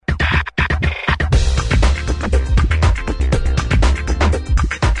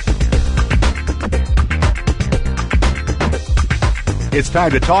It's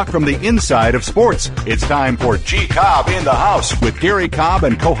time to talk from the inside of sports. It's time for G Cobb in the House with Gary Cobb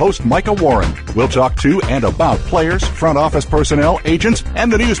and co-host Micah Warren. We'll talk to and about players, front office personnel, agents,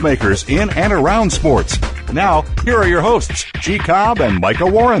 and the newsmakers in and around sports. Now, here are your hosts, G Cobb and Micah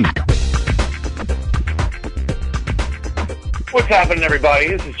Warren. What's happening, everybody?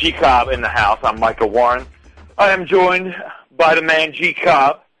 This is G Cobb in the House. I'm Micah Warren. I am joined by the man G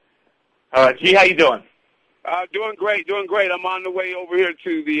Cobb. G, how you doing? Doing great. I'm on the way over here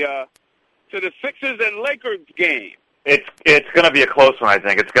to the Sixers and Lakers game. It's going to be a close one, I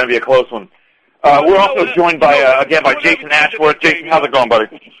think. It's going to be a close one. We're also joined by Jason Ashworth. Jason, how's it going,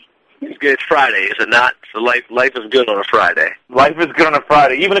 buddy? It's good. It's Friday, is it not? So life is good on a Friday. Life is good on a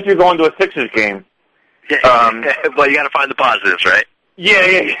Friday, even if you're going to a Sixers game. Well, you got to find the positives, right?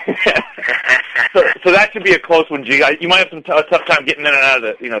 Yeah. so that should be a close one, G. You might have a tough time getting in and out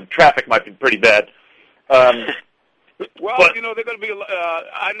of the traffic might be pretty bad. Well, they're going to be.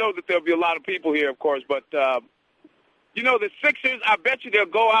 I know that there'll be a lot of people here, of course, but the Sixers. I bet you they'll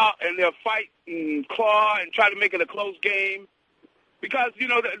go out and they'll fight and claw and try to make it a close game because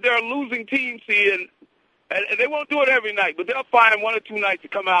they're a losing team, and they won't do it every night, but they'll find one or two nights to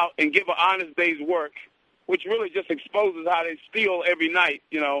come out and give an honest day's work, which really just exposes how they steal every night.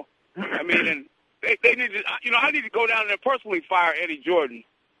 I mean, and they need to. I need to go down there and personally fire Eddie Jordan.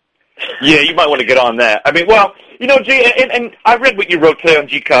 Yeah, you might want to get on that. I mean, well, G, and I read what you wrote today on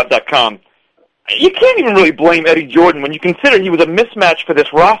gcobb.com. You can't even really blame Eddie Jordan when you consider he was a mismatch for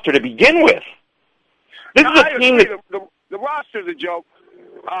this roster to begin with. This is a team that... The roster's a joke,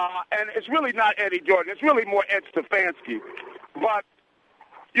 and it's really not Eddie Jordan. It's really more Ed Stefanski. But,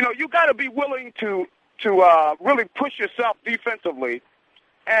 you got to be willing to really push yourself defensively.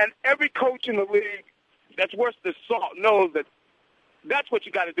 And every coach in the league that's worth the salt knows that that's what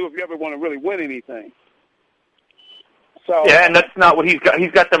you got to do if you ever want to really win anything. So yeah, and that's not what he's got.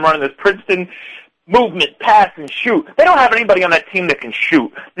 He's got them running this Princeton movement, pass, and shoot. They don't have anybody on that team that can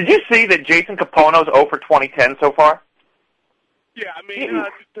shoot. Did you see that Jason Capone's 0 for 2010 so far? Yeah, I mean,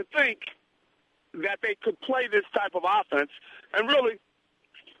 to think that they could play this type of offense, and really,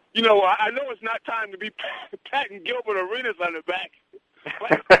 I know it's not time to be patting Gilbert Arenas on the back.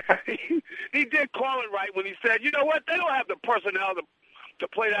 But he did call it right when he said, you know what, they don't have the personnel to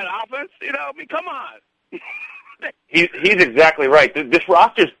play that offense. I mean, come on. He's exactly right. This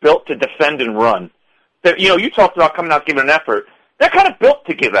roster's built to defend and run. You talked about coming out giving an effort. They're kind of built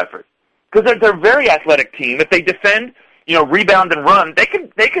to give effort because they're a very athletic team. If they defend, rebound and run, they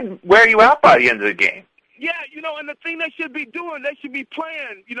could wear you out by the end of the game. Yeah, and the thing they should be doing, they should be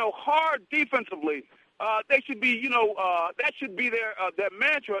playing, hard defensively. They should be, that should be their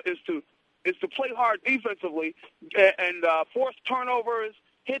mantra is to play hard defensively and force turnovers,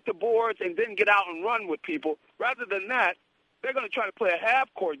 hit the boards, and then get out and run with people. Rather than that, they're going to try to play a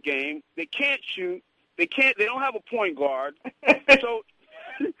half-court game. They can't shoot. They don't have a point guard. So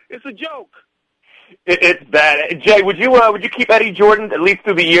it's a joke. It's bad. Jay, would you keep Eddie Jordan at least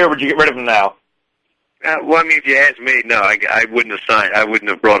through the year, or would you get rid of him now? Well, I mean, if you ask me, no, I wouldn't have signed. I wouldn't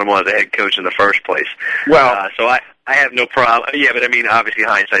have brought him on as a head coach in the first place. Well, so I have no problem. Yeah, but I mean, obviously,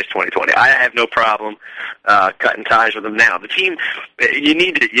 hindsight's 20/20. I have no problem cutting ties with him now. The team, you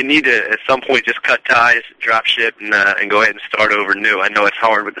need to at some point just cut ties, drop ship, and go ahead and start over new. I know it's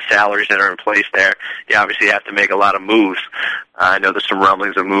hard with the salaries that are in place there. You obviously have to make a lot of moves. I know there's some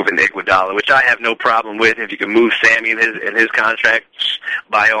rumblings of moving Iguodala, which I have no problem with. If you can move Sammy in his contract,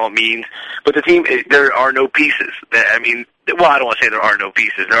 by all means. But the team, there are no pieces. I mean, well, I don't want to say there are no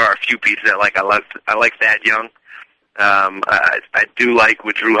pieces. There are a few pieces that I like Thad Young. I do like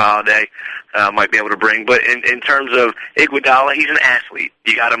what Drew Holiday might be able to bring. But in terms of Iguodala, he's an athlete.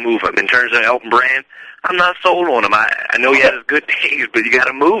 You got to move him. In terms of Elton Brand, I'm not sold on him. I know he has good days, but you got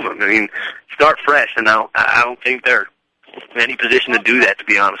to move him. I mean, start fresh. And I don't think they're in any position to do that, to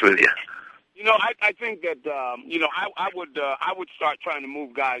be honest with you. I think that I would start trying to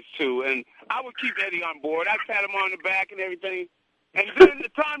move guys too, and I would keep Eddie on board. I'd pat him on the back and everything. And then the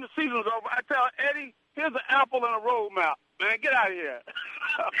time the season's over, I tell Eddie, here's an apple and a roadmap. Man, get out of here.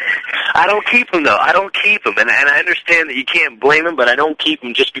 I don't keep him, though. I don't keep him. And I understand that you can't blame him, but I don't keep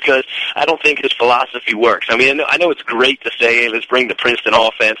him just because I don't think his philosophy works. I mean, I know it's great to say, hey, let's bring the Princeton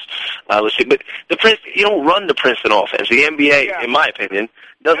offense. Let's see. But you don't run the Princeton offense. The NBA, in my opinion,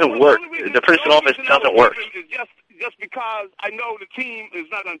 doesn't work. The Princeton offense doesn't work. Just because I know the team is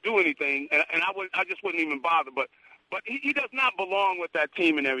not going to do anything, and I just wouldn't even bother. But he does not belong with that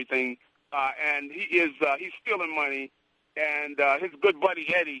team and everything, and he's stealing money. And his good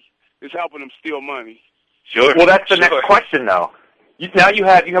buddy Eddie is helping him steal money. Sure. Well, that's the next question, though. Now you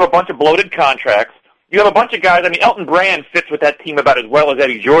have a bunch of bloated contracts. You have a bunch of guys. I mean, Elton Brand fits with that team about as well as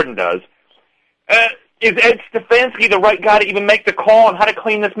Eddie Jordan does. Is Ed Stefanski the right guy to even make the call on how to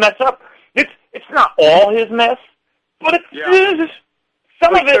clean this mess up? It's not all his mess, but it's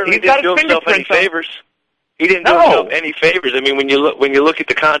some of it. He's got his fingerprints on. Favors. He didn't do himself any favors. I mean, when you look at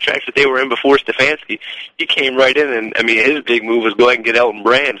the contracts that they were in before Stefanski, he came right in, and I mean, his big move was go ahead and get Elton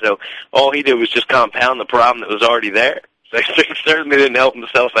Brand. So all he did was just compound the problem that was already there. So he certainly didn't help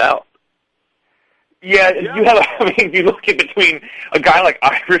himself out. Yeah, you have. I mean, if you look at between a guy like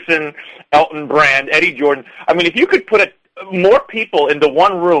Iverson, Elton Brand, Eddie Jordan. I mean, if you could put more people into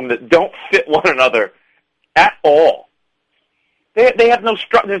one room that don't fit one another at all, they have no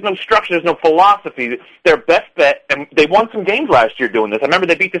there's no structure, there's no philosophy. Their best bet, and they won some games last year doing this. I remember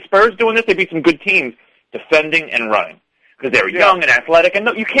they beat the Spurs doing this. They beat some good teams defending and running because they were young and athletic, and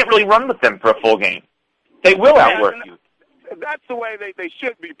you can't really run with them for a full game. They will outwork you. That's the way they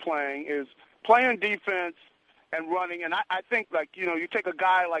should be playing, is playing defense and running. And I think, like, you take a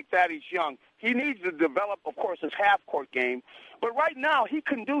guy like that, he's young. He needs to develop, of course, his half-court game. But right now, he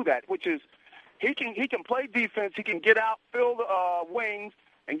can do that, which is he can play defense. He can get out, fill the wings,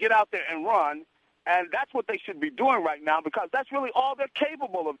 and get out there and run. And that's what they should be doing right now, because that's really all they're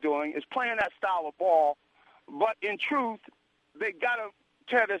capable of doing is playing that style of ball. But in truth, they got to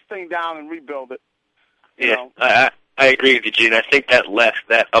tear this thing down and rebuild it. I agree with you, Gene. I think that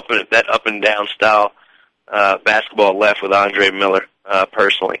up and down style basketball left with Andre Miller,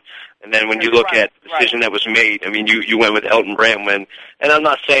 personally. And then when you look at the decision that was made, I mean, you went with Elton Brand and I'm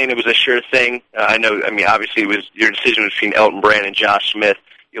not saying it was a sure thing. I know, I mean, obviously your decision was between Elton Brand and Josh Smith.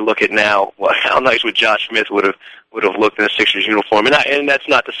 You look at now, how nice would Josh Smith would have looked in a Sixers uniform. And that's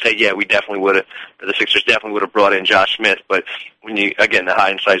not to say, the Sixers definitely would have brought in Josh Smith. But when the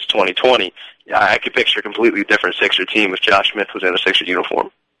hindsight's 2020, I could picture a completely different Sixer team if Josh Smith was in a Sixers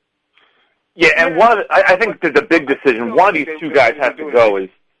uniform. Yeah, and I think that the big decision, one of these two guys has to go is.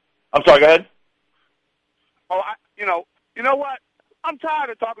 I'm sorry, go ahead. Oh, you know what? I'm tired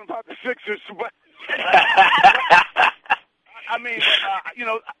of talking about the Sixers, but I mean,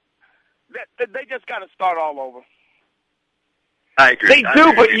 they just got to start all over. I agree. They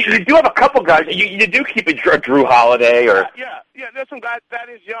do, but you do have a couple guys. You do keep a Drew Holiday or yeah. There's some guys that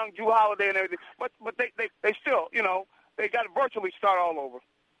is young, Drew Holiday and everything, but they still, they got to virtually start all over.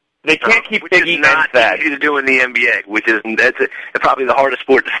 They can't keep Biggie and Thad. Which is not easy to do in the NBA, that's probably the hardest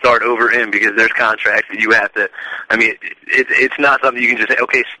sport to start over in, because there's contracts that you have to. I mean, it's not something you can just say,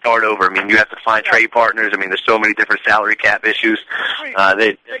 okay, start over. I mean, you have to find trade partners. I mean, there's so many different salary cap issues.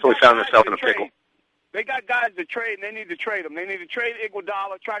 They definitely found themselves in a pickle. They got guys to trade, and they need to trade them. They need to trade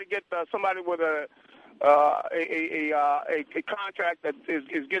Iguodala, try to get somebody with a contract that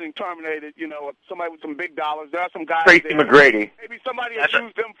is getting terminated. Somebody with some big dollars. There are some guys. Tracy McGrady. Maybe somebody has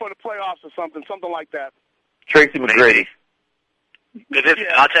used them for the playoffs or something like that. Tracy McGrady.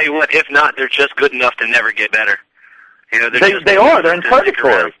 I'll tell you what. If not, they're just good enough to never get better. They are. They're in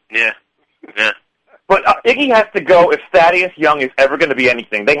purgatory. Yeah. But Iggy has to go if Thaddeus Young is ever going to be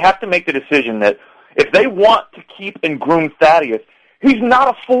anything. They have to make the decision that if they want to keep and groom Thaddeus, he's not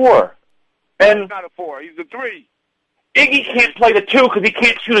a 4. And he's not a 4. He's a 3. Iggy can't play the 2 because he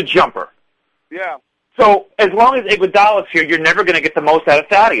can't shoot a jumper. Yeah. So as long as Iguodala's here, you're never going to get the most out of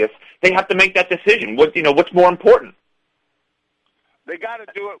Thaddeus. They have to make that decision. What's more important? They got to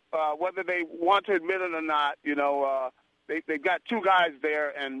do it, whether they want to admit it or not. They've got two guys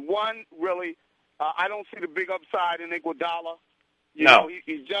there, and one really, I don't see the big upside in Iguodala.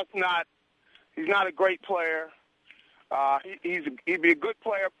 He's just not. He's not a great player. He'd be a good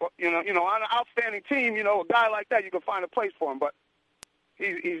player, for, on an outstanding team. A guy like that, you can find a place for him. But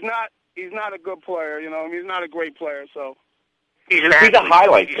he's not a good player. He's not a great player. So he's an athlete. He's a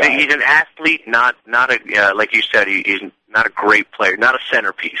highlight guy. He's an athlete, not a like you said. He's not a great player, not a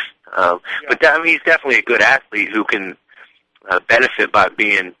centerpiece. But he's definitely a good athlete who can benefit by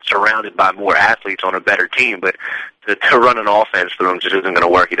being surrounded by more athletes on a better team. But to run an offense through him just isn't going to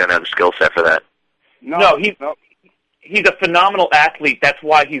work. He doesn't have the skill set for that. No, he's a phenomenal athlete. That's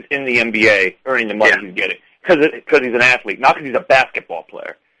why he's in the NBA earning the money he's getting. Because he's an athlete, not because he's a basketball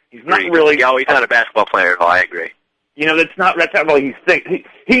player. He's not really. Yeah, he's not a basketball player at all. I agree. That's not really his thing.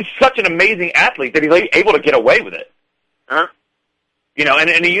 He's such an amazing athlete that he's able to get away with it. Huh?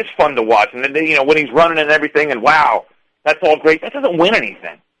 And he is fun to watch. And then, when he's running and everything, and wow, that's all great. That doesn't win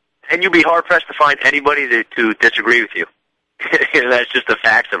anything. And you'd be hard pressed to find anybody to disagree with you. That's just the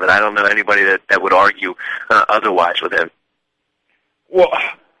facts of it. I don't know anybody that would argue otherwise with him. Well,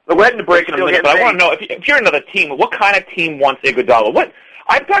 we're heading to break in a minute, but I want to know, if you're another team, what kind of team wants Iguodala?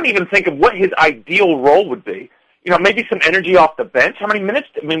 I'm trying to even think of what his ideal role would be. maybe some energy off the bench? How many minutes?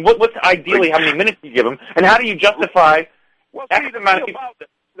 I mean, what's ideally how many minutes do you give him, and how do you justify? Well, see,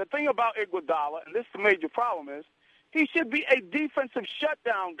 the thing about Iguodala, and this is the major problem, is he should be a defensive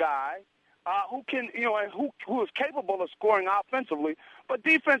shutdown guy who can, and who is capable of scoring offensively. But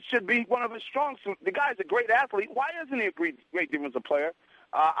defense should be one of his strong suits. The guy's a great athlete. Why isn't he a great defensive player?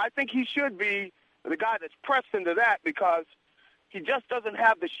 I think he should be the guy that's pressed into that because he just doesn't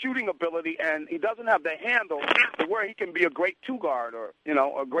have the shooting ability and he doesn't have the handle to where he can be a great two guard or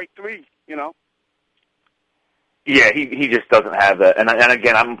a great three. Yeah, he just doesn't have that. And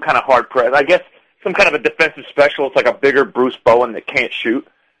again, I'm kind of hard pressed. I guess some kind of a defensive specialist, like a bigger Bruce Bowen that can't shoot.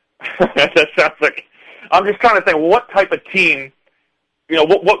 That sounds like. I'm just trying to think, what type of team,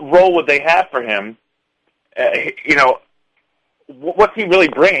 what role would they have for him? What's he really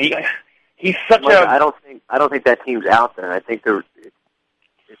bringing? He's such a. I don't think that team's out there. I think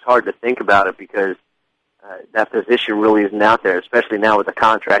it's hard to think about it because that position really isn't out there, especially now with the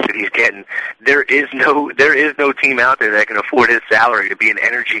contract that he's getting. There is no team out there that can afford his salary to be an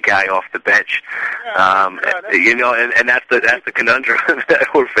energy guy off the bench. And that's the conundrum that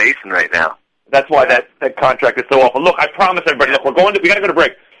we're facing right now. That's why that contract is so awful. Look, I promise everybody. Look, we got to go to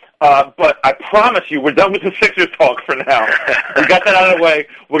break. But I promise you, we're done with the Sixers talk for now. We got that out of the way.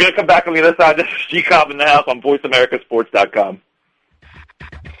 We're going to come back on the other side. This is G. Cobb in the house on VoiceAmericaSports.com.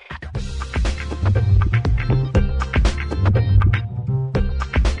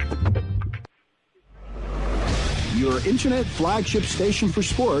 Your internet flagship station for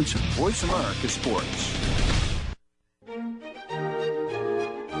sports, Voice America Sports.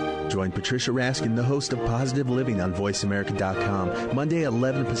 Join Patricia Raskin, the host of Positive Living on VoiceAmerica.com, Monday at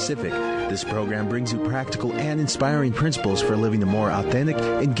 11 Pacific. This program brings you practical and inspiring principles for living a more authentic,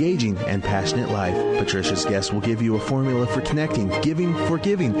 engaging, and passionate life. Patricia's guests will give you a formula for connecting, giving,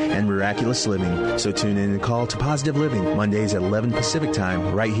 forgiving, and miraculous living. So tune in and call to Positive Living, Mondays at 11 Pacific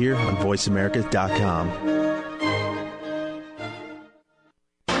Time, right here on VoiceAmerica.com.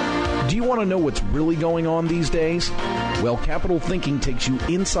 Do you want to know what's really going on these days? Well, Capital Thinking takes you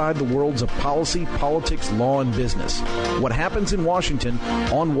inside the worlds of policy, politics, law, and business. What happens in Washington,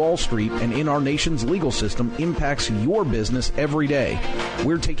 on Wall Street, and in our nation's legal system impacts your business every day.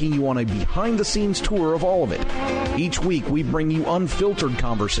 We're taking you on a behind-the-scenes tour of all of it. Each week, we bring you unfiltered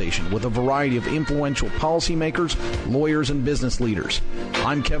conversation with a variety of influential policymakers, lawyers, and business leaders.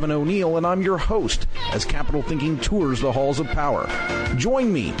 I'm Kevin O'Neill, and I'm your host as Capital Thinking tours the halls of power.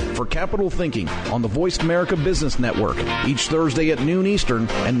 Join me for Capital Thinking on the Voice America Business Network each Thursday at noon Eastern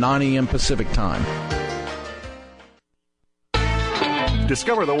and 9 a.m. Pacific Time.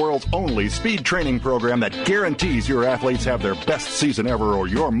 Discover the world's only speed training program that guarantees your athletes have their best season ever or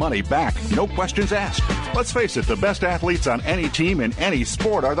your money back. No questions asked. Let's face it, the best athletes on any team in any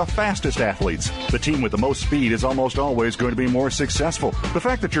sport are the fastest athletes. The team with the most speed is almost always going to be more successful. The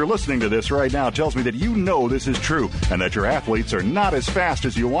fact that you're listening to this right now tells me that you know this is true and that your athletes are not as fast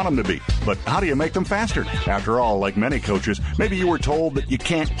as you want them to be. But how do you make them faster? After all, like many coaches, maybe you were told that you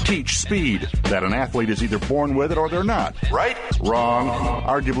can't teach speed, that an athlete is either born with it or they're not. Right? Wrong.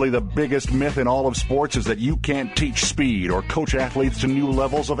 Arguably the biggest myth in all of sports is that you can't teach speed or coach athletes to new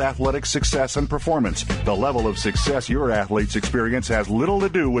levels of athletic success and performance. The level of success your athletes experience has little to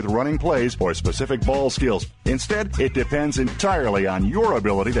do with running plays or specific ball skills. Instead, it depends entirely on your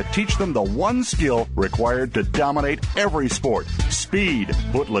ability to teach them the one skill required to dominate every sport: speed.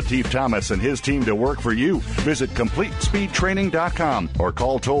 Put Lateef Thomas and his team to work for you. Visit CompleteSpeedTraining.com or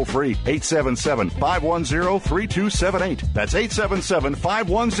call toll-free 877-510-3278. That's 877-510-FAST.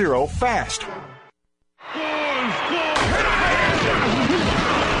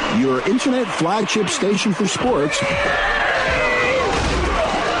 Your internet flagship station for sports.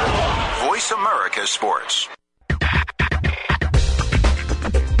 Voice America Sports.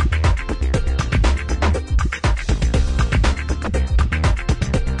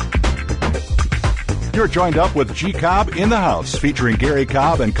 You're joined up with G. Cobb in the house, featuring Gary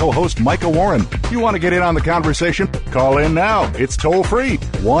Cobb and co-host Micah Warren. You want to get in on the conversation? Call in now. It's toll-free.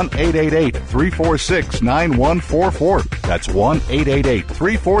 1-888-346-9144. That's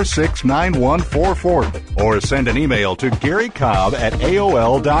 1-888-346-9144. Or send an email to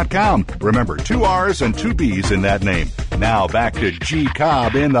GaryCobb@AOL.com. Remember, 2 R's and 2 B's in that name. Now back to G.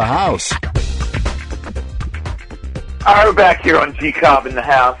 Cobb in the house. All right, we're back here on G. Cobb in the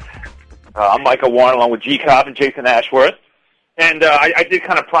house. I'm Micah Warren along with G. Cobb and Jason Ashworth. And I did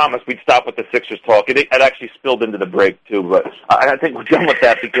kind of promise we'd stop with the Sixers talk. It actually spilled into the break, too. But I think we're done with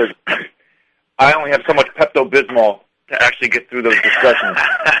that because I only have so much Pepto-Bismol to actually get through those discussions.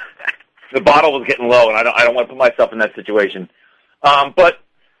 The bottle was getting low, and I don't want to put myself in that situation. But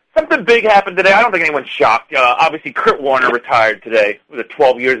something big happened today. I don't think anyone's shocked. Obviously, Kurt Warner retired today. He was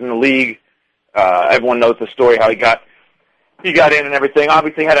 12 years in the league. Everyone knows the story, how he got in and everything.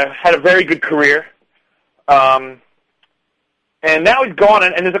 Obviously, had a very good career. And now he's gone,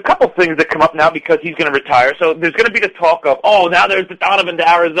 and there's a couple things that come up now because he's going to retire. So there's going to be the talk of, now there's the Donovan to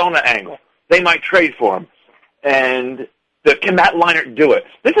Arizona angle. They might trade for him. And can Matt Leinart do it?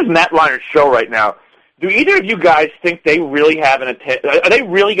 This is Matt Leinart's show right now. Do either of you guys think they really have are they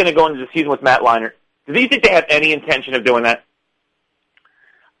really going to go into the season with Matt Leinart? Do you think they have any intention of doing that?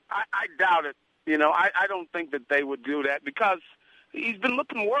 I doubt it. I don't think that they would do that because he's been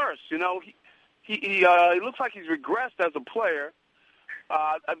looking worse. He looks like he's regressed as a player.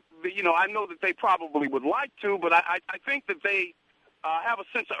 I know that they probably would like to, but I think that they have a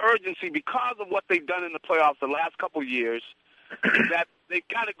sense of urgency because of what they've done in the playoffs the last couple of years, that they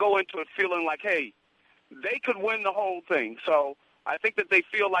kind of go into it feeling like, hey, they could win the whole thing. So I think that they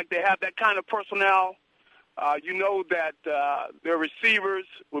feel like they have that kind of personnel. That their receivers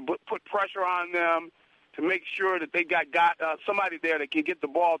would put pressure on them to make sure that they got somebody there that can get the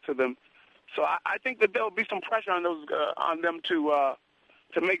ball to them. So I think that there will be some pressure on them to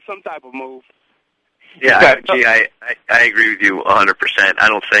make some type of move. Yeah, I agree with you 100%. I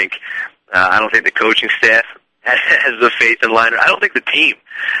don't think the coaching staff has the faith in Leinart. I don't think the team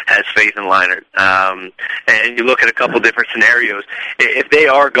has faith in Leinart. And you look at a couple different scenarios. If they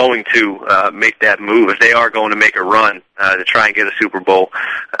are going to make that move, if they are going to make a run to try and get a Super Bowl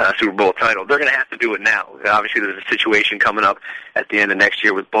title, they're going to have to do it now. Obviously, there's a situation coming up at the end of next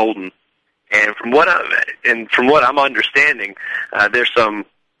year with Bolden. And from what I'm understanding, there's some.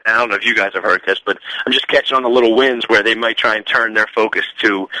 I don't know if you guys have heard this, but I'm just catching on the little wins where they might try and turn their focus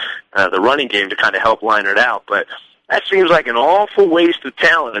to the running game to kind of help Leinart out. But that seems like an awful waste of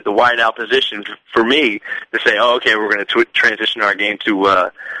talent at the wideout position for me to say, okay, we're going to transition our game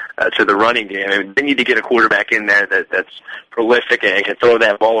to the running game. I mean, they need to get a quarterback in there that's prolific and can throw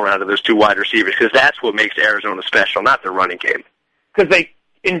that ball around to those two wide receivers because that's what makes Arizona special, not the running game. Because they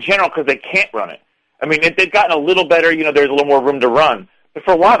can't run it. I mean, they've gotten a little better. There's a little more room to run. But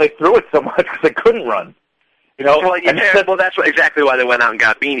for a while, they threw it so much because they couldn't run. Well, that's exactly why they went out and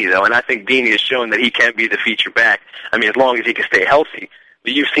got Beanie, though. And I think Beanie has shown that he can be the feature back. I mean, as long as he can stay healthy.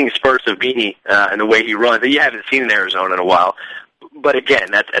 But you've seen spurts of Beanie and the way he runs that you haven't seen in Arizona in a while. But again,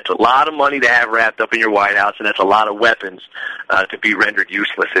 that's a lot of money to have wrapped up in your wideouts, and that's a lot of weapons to be rendered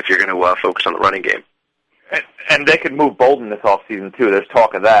useless if you're going to focus on the running game. And they could move Bolden this offseason, too. There's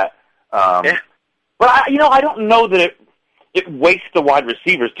talk of that. Yeah. But, I don't know that it wastes the wide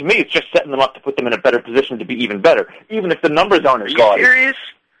receivers. To me, it's just setting them up to put them in a better position to be even better, even if the numbers aren't as gaudy. Are you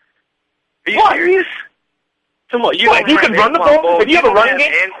serious? Come on, you can run the ball. If you have a run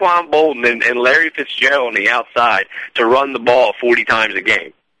game, Anquan Bolden and Larry Fitzgerald on the outside to run the ball 40 times a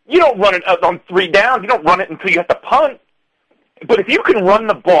game. You don't run it on 3 downs. You don't run it until you have to punt. But if you can run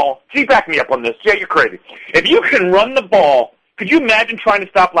the ball, back me up on this. Yeah, you're crazy. If you can run the ball, could you imagine trying to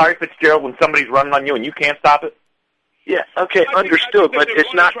stop Larry Fitzgerald when somebody's running on you and you can't stop it? Yeah, okay, understood, but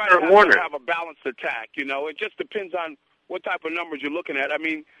it's not Kurt Warner. Have a balanced attack, It just depends on what type of numbers you're looking at. I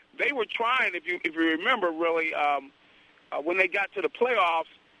mean, they were trying, if you remember, really, when they got to the playoffs,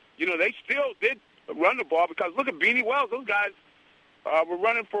 they still did run the ball because look at Beanie Wells. Those guys were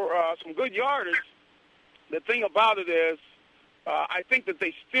running for some good yardage. The thing about it is, I think that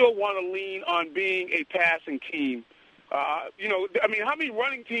they still want to lean on being a passing team. How many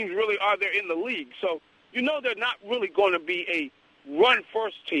running teams really are there in the league? So, they're not really going to be a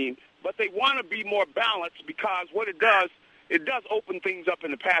run-first team, but they want to be more balanced because what it does open things up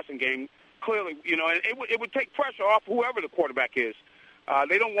in the passing game, clearly, and it would take pressure off whoever the quarterback is.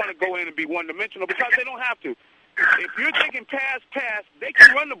 They don't want to go in and be one-dimensional because they don't have to. If you're thinking pass, they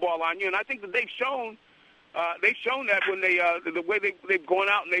can run the ball on you, and I think that they've shown that when the way they've gone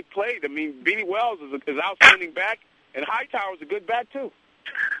out and they've played. I mean, Beanie Wells is an outstanding back, and Hightower's a good back, too.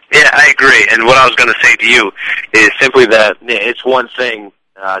 Yeah, I agree. And what I was going to say to you is simply that it's one thing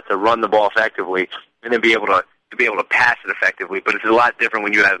to run the ball effectively and then be able to pass it effectively, but it's a lot different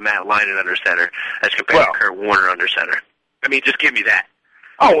when you have Matt Leinart under center as compared to Kurt Warner under center. I mean, just give me that.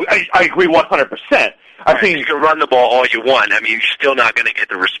 Oh, I agree 100%. I think you can run the ball all you want. I mean, you're still not going to get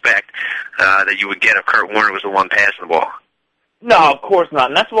the respect that you would get if Kurt Warner was the one passing the ball. No, of course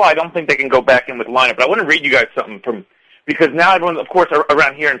not. And that's why I don't think they can go back in with Leinart. But I want to read you guys something because now everyone, of course,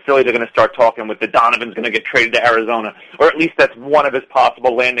 around here in Philly, they're going to start talking with the Donovan's going to get traded to Arizona, or at least that's one of his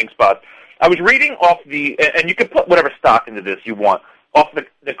possible landing spots. I was reading off and you can put whatever stock into this you want, off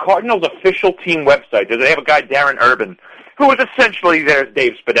the Cardinals' official team website. They have a guy, Darren Urban, who is essentially their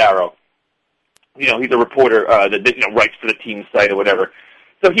Dave Spadaro. He's a reporter that writes for the team site or whatever.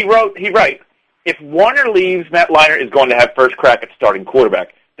 So he writes, if Warner leaves, Matt Leinart is going to have first crack at starting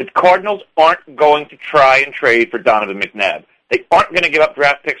quarterback. The Cardinals aren't going to try and trade for Donovan McNabb. They aren't going to give up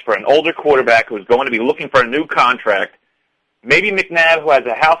draft picks for an older quarterback who is going to be looking for a new contract. Maybe McNabb, who has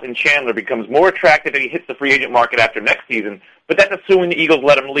a house in Chandler, becomes more attractive if he hits the free agent market after next season, but that's assuming the Eagles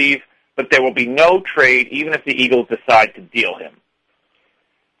let him leave, but there will be no trade even if the Eagles decide to deal him.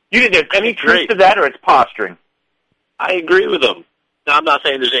 You think there's any truth to that, or it's posturing? I agree with him. Now, I'm not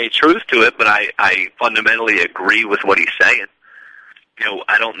saying there's any truth to it, but I fundamentally agree with what he's saying.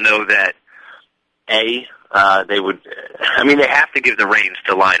 I don't know that, they would, they have to give the reins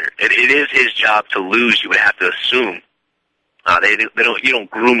to Leinart. It is his job to lose, you would have to assume. You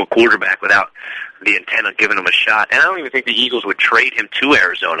don't groom a quarterback without the intent of giving him a shot. And I don't even think the Eagles would trade him to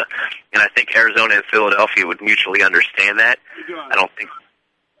Arizona. And I think Arizona and Philadelphia would mutually understand that. I don't think.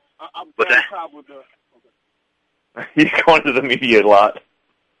 What's that? He's going to the media a lot.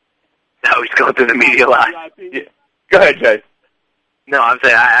 No, he's going to the media a lot. Yeah. Go ahead, Jay. No, I'm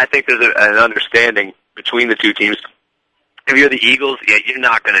saying I think there's an understanding between the two teams. If you're the Eagles, you're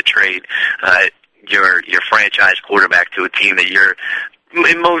not going to trade your franchise quarterback to a team that you're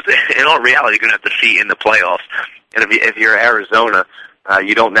in all reality going to have to see in the playoffs. And if you're Arizona,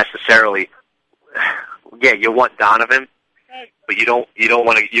 you don't necessarily. You want Donovan, but you don't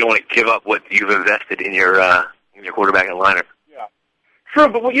want to give up what you've invested in your quarterback and Leinart. Yeah, true.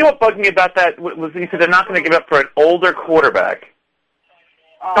 But what bugged me about that was you said they're not going to give up for an older quarterback.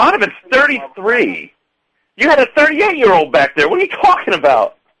 Donovan's 33. You had a 38-year-old back there. What are you talking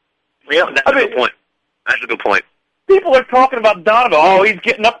about? Yeah, that's a good point. That's a good point. People are talking about Donovan. Oh, he's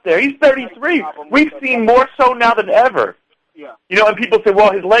getting up there. He's 33. We've seen more so now than ever. Yeah. And people say,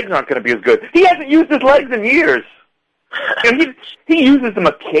 well, his legs aren't going to be as good. He hasn't used his legs in years. He uses them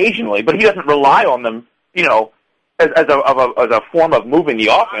occasionally, but he doesn't rely on them, as a form of moving the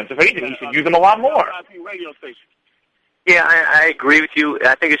offense. If anything, he should use them a lot more. Yeah, I agree with you.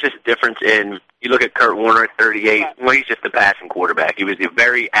 I think it's just a difference in, you look at Kurt Warner at 38, well, he's just a passing quarterback. He was a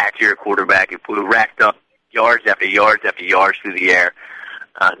very accurate quarterback. He racked up yards after yards after yards through the air.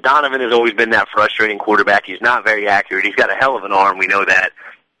 Donovan has always been that frustrating quarterback. He's not very accurate. He's got a hell of an arm. We know that.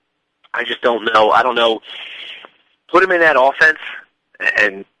 I just don't know. I don't know. Put him in that offense,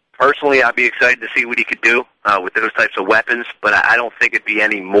 and personally, I'd be excited to see what he could do with those types of weapons, but I don't think it'd be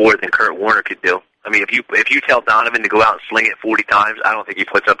any more than Kurt Warner could do. I mean, if you tell Donovan to go out and sling it 40 times, I don't think he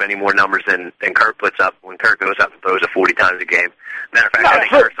puts up any more numbers than Kurt puts up when Kurt goes out and throws it 40 times a game. Matter of fact, I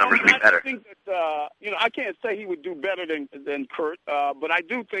think Kurt's numbers would be better. I think that, I can't say he would do better than Kurt, but I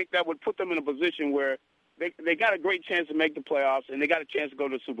do think that would put them in a position where they got a great chance to make the playoffs and they got a chance to go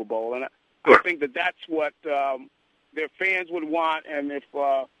to the Super Bowl. And I think that that's what their fans would want, and if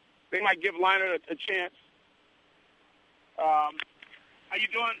they might give Leinart a chance. How you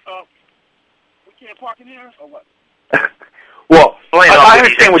doing? We can't park in here, or what? Well, I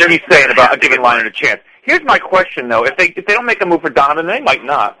understand what he's saying about giving Leinart a chance. Here's my question, though. If they don't make a move for Donovan, they might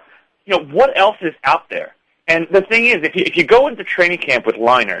not. What else is out there? And the thing is, if you go into training camp with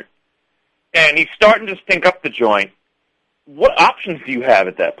Leinart, and he's starting to stink up the joint, what options do you have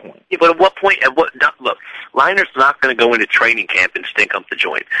at that point? Yeah, but at what point? Look, Leinert's not going to go into training camp and stink up the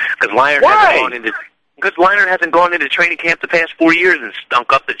joint because Leinart hasn't gone into training camp the past 4 years and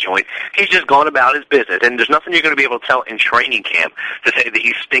stunk up the joint. He's just gone about his business, and there's nothing you're going to be able to tell in training camp to say that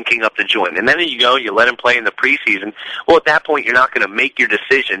he's stinking up the joint. And then you let him play in the preseason. Well, at that point, you're not going to make your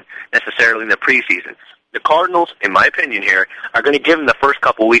decision necessarily in the preseason. The Cardinals, in my opinion here, are going to give him the first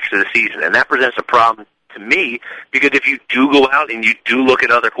couple weeks of the season, and that presents a problem to me, because if you do go out and you do look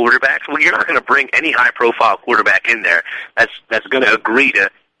at other quarterbacks, well, you're not going to bring any high-profile quarterback in there that's going to agree to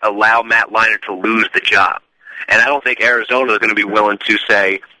allow Matt Leinart to lose the job. And I don't think Arizona is going to be willing to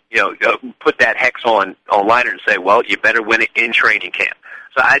say, put that hex on Leinart and say, well, you better win it in training camp.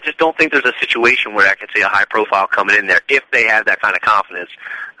 So I just don't think there's a situation where I can see a high-profile coming in there if they have that kind of confidence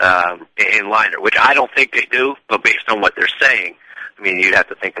in Leinart, which I don't think they do, but based on what they're saying, I mean, you'd have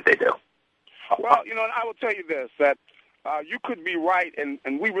to think that they do. Well, I will tell you this, that you could be right,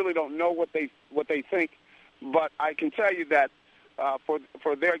 and we really don't know what they think, but I can tell you that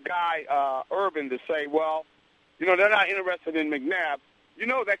for their guy, Urban, to say, well, they're not interested in McNabb,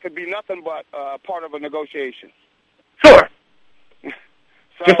 that could be nothing but part of a negotiation. Sure.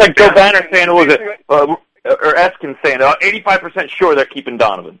 So, just like Joe Banner saying, or Eskin saying, 85% sure they're keeping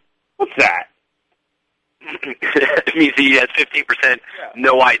Donovan. What's that? It means he has 15%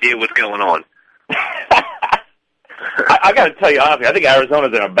 no idea what's going on. I got to tell you honestly, I think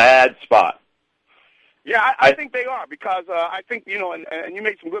Arizona's in a bad spot. Yeah, I think they are, because I think, and you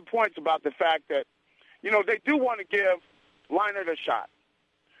made some good points about the fact that, they do want to give Leinart a shot.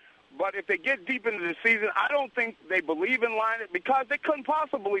 But if they get deep into the season, I don't think they believe in Lionel because they couldn't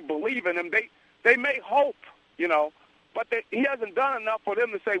possibly believe in him. They may hope, but he hasn't done enough for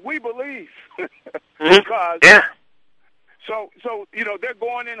them to say, we believe. Because, So, they're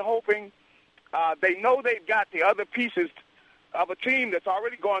going in hoping. They know they've got the other pieces of a team that's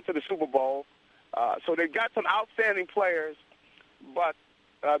already gone to the Super Bowl. So they've got some outstanding players, but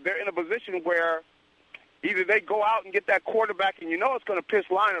they're in a position where either they go out and get that quarterback, and it's going to piss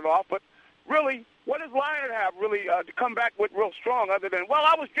Lionel off, but really, what does Lionel have really to come back with real strong other than, well,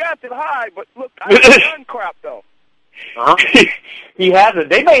 I was drafted high, but look, I haven't done crap, though. He hasn't.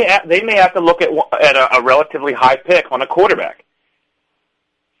 They may have to look at a relatively high pick on a quarterback.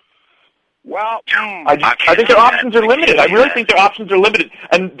 Well, I think their options are limited. I really think their options are limited.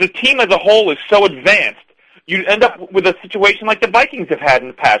 And the team as a whole is so advanced, you end up with a situation like the Vikings have had in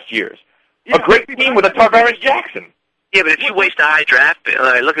the past years. A great team with a Tarvaris Jackson. Yeah, but if you waste a high draft pick,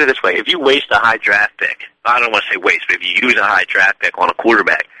 look at it this way. If you waste a high draft pick, I don't want to say waste, but if you use a high draft pick on a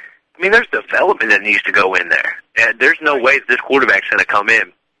quarterback, I mean, there's development that needs to go in there. There's no way that this quarterback's going to come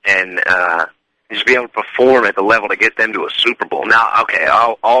in and just be able to perform at the level to get them to a Super Bowl. Now, okay,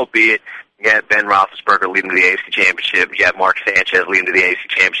 albeit you got Ben Roethlisberger leading to the AFC Championship, you got Mark Sanchez leading to the AFC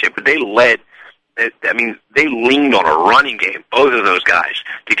Championship, but they leaned on a running game, both of those guys,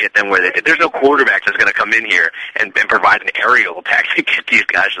 to get them where they did. There's no quarterback that's going to come in here and provide an aerial attack to get these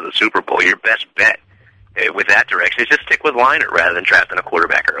guys to the Super Bowl. Your best bet with that direction is just stick with Leinart rather than drafting a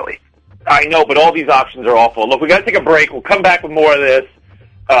quarterback early. I know, but all these options are awful. Look, we got to take a break. We'll come back with more of this.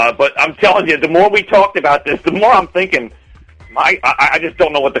 But I'm telling you, the more we talked about this, the more I'm thinking, I just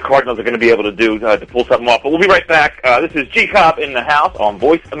don't know what the Cardinals are going to be able to do to pull something off. But we'll be right back. This is G. Cobb in the house on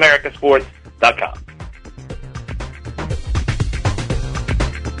VoiceAmericaSports.com. The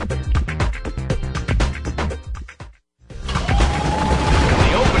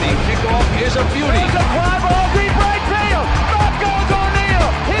opening kickoff is a beauty. There's a fly ball deep right field. Back goes O'Neal.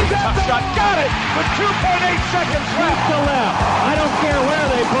 He's got the shot. Got it with 2.8 seconds left to left. I don't care where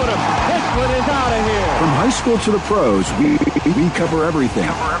they put him. This one is out of here. From high school to the pros, we cover everything.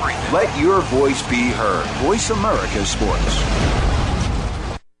 Let your voice be heard. Voice America Sports.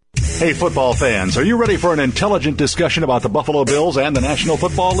 Hey, football fans, are you ready for an intelligent discussion about the Buffalo Bills and the National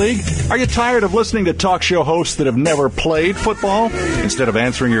Football League? Are you tired of listening to talk show hosts that have never played football? Instead of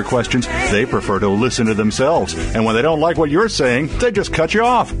answering your questions, they prefer to listen to themselves. And when they don't like what you're saying, they just cut you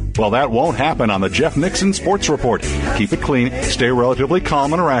off. Well, that won't happen on the Jeff Nixon Sports Report. Keep it clean, stay relatively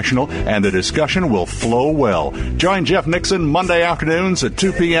calm and rational, and the discussion will flow well. Join Jeff Nixon Monday afternoons at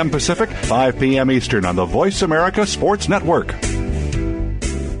 2 p.m. Pacific, 5 p.m. Eastern on the Voice America Sports Network.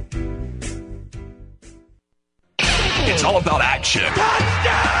 It's all about action.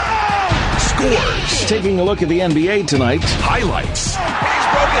 Touchdown! Scores. Taking a look at the NBA tonight. Highlights. He's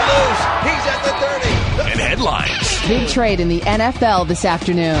broken loose. He's at the 30. And headlines. Big trade in the NFL this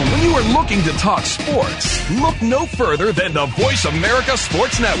afternoon. When you are looking to talk sports, look no further than the Voice America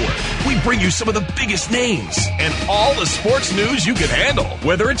Sports Network. We bring you some of the biggest names and all the sports news you can handle.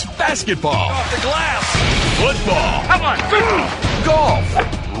 Whether it's basketball, off the glass, football, come on, golf,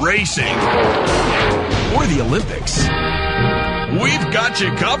 racing, or the Olympics. We've got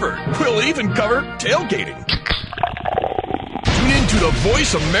you covered. We'll even cover tailgating. Tune into the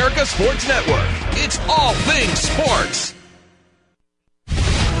Voice America Sports Network. It's all things sports.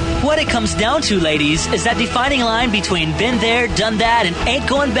 What it comes down to, ladies, is that defining line between been there, done that, and ain't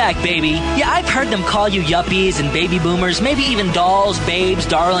going back, baby. Yeah, I've heard them call you yuppies and baby boomers, maybe even dolls, babes,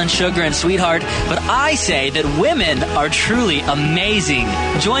 darling, sugar, and sweetheart. But I say that women are truly amazing.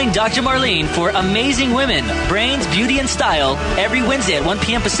 Join Dr. Marlene for Amazing Women, Brains, Beauty, and Style every Wednesday at 1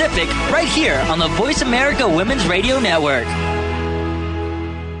 p.m. Pacific, right here on the Voice America Women's Radio Network.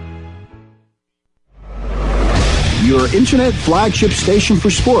 Your internet flagship station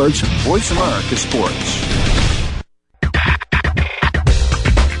for sports, Voice America Sports.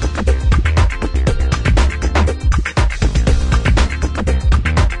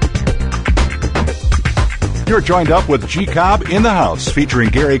 You're joined up with G. Cobb in the house, featuring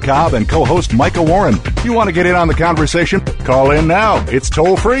Gary Cobb and co-host Micah Warren. You want to get in on the conversation? Call in now. It's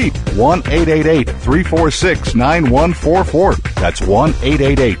toll-free. 1-888-346-9144. That's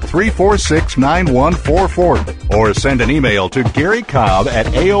 1-888-346-9144. Or send an email to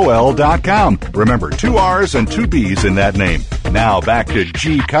GaryCobb@AOL.com. Remember, 2 R's and 2 B's in that name. Now back to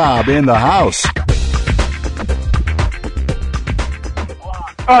G. Cobb in the house.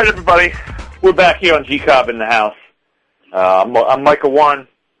 All right, everybody. We're back here on G. Cobb in the house. I'm Micah Warren.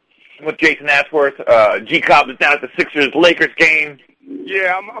 I'm with Jason Ashworth. G. Cobb is down at the Sixers-Lakers game.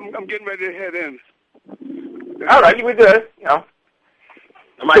 Yeah, I'm getting ready to head in. All right, you were good.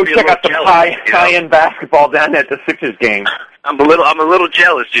 Go check out some high-end basketball down at the Sixers game. I'm a little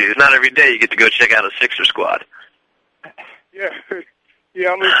jealous, Jude. Not every day you get to go check out a Sixers squad.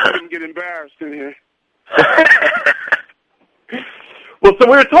 Yeah, I'm going to get embarrassed in here. Well, so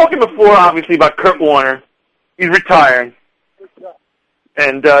we were talking before, obviously, about Kurt Warner. He's retiring.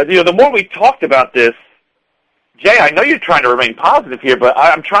 And, the more we talked about this, Jay, I know you're trying to remain positive here, but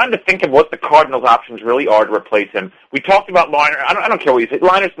I'm trying to think of what the Cardinals' options really are to replace him. We talked about Liner. I don't care what you say.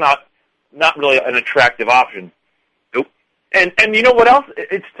 Liner's not really an attractive option. Nope. And you know what else?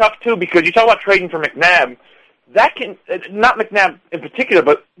 It's tough, too, because you talk about trading for McNabb. That can, not McNabb in particular,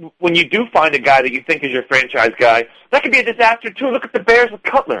 but when you do find a guy that you think is your franchise guy, that could be a disaster, too. Look at the Bears with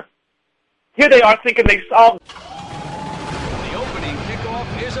Cutler. Here they are thinking they solved. The opening kickoff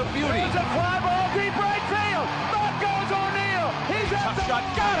is a beauty. It's a fly ball deep right field. Back goes O'Neal. He's at the shot.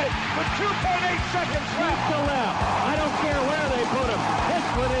 Got it with 2.8 seconds left to left. I don't care where they put him. This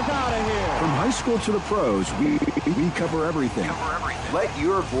one is out of here. From high school to the pros, we cover everything. Let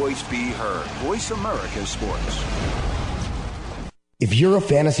your voice be heard. Voice America Sports. If you're a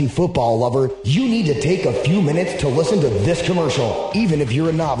fantasy football lover, you need to take a few minutes to listen to this commercial. Even if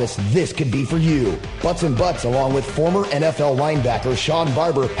you're a novice, this could be for you. Butts and Butts, along with former NFL linebacker Sean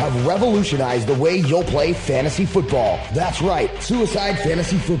Barber, have revolutionized the way you'll play fantasy football. That's right, Suicide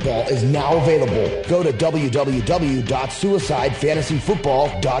Fantasy Football is now available. Go to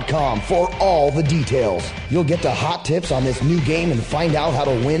www.suicidefantasyfootball.com for all the details. You'll get the hot tips on this new game and find out how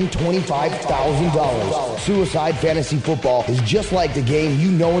to win $25,000. Suicide Fantasy Football is just like the game you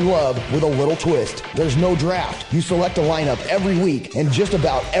know and love with a little twist. There's no draft. You select a lineup every week, and just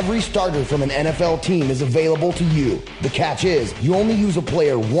about every starter from an NFL team is available to you. The catch is, you only use a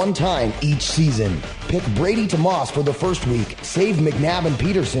player one time each season. Pick Brady to Moss for the first week. Save McNabb and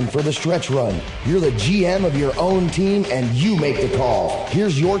Peterson for the stretch run. You're the GM of your own team, and you make the call.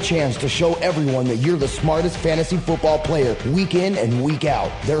 Here's your chance to show everyone that you're the smartest fantasy football player week in and week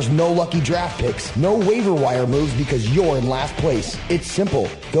out. There's no lucky draft picks, no waiver wire moves because you're in last place. It's simple.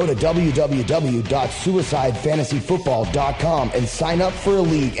 Go to www.suicidefantasyfootball.com and sign up for a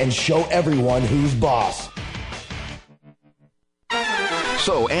league and show everyone who's boss.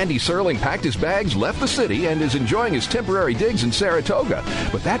 So Andy Serling packed his bags, left the city, and is enjoying his temporary digs in Saratoga.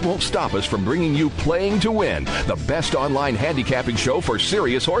 But that won't stop us from bringing you Playing to Win, the best online handicapping show for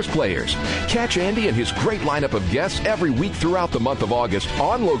serious horse players. Catch Andy and his great lineup of guests every week throughout the month of August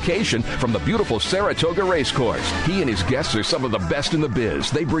on location from the beautiful Saratoga Racecourse. He and his guests are some of the best in the biz.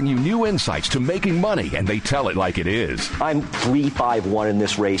 They bring you new insights to making money, and they tell it like it is. I'm 3-5-1 in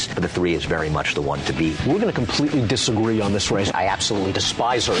this race, but the 3 is very much the one to beat. We're going to completely disagree on this race. I absolutely despise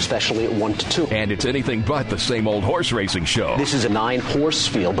her, especially at 1-2. And it's anything but the same old horse racing show. This is a 9-horse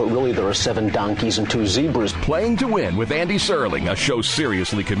field, but really there are 7 donkeys and 2 zebras. Playing to Win with Andy Serling, a show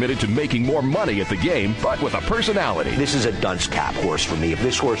seriously committed to making more money at the game, but with a personality. This is a dunce cap horse for me. If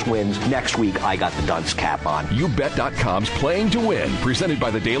this horse wins, next week I got the dunce cap on. YouBet.com's Playing to Win, presented by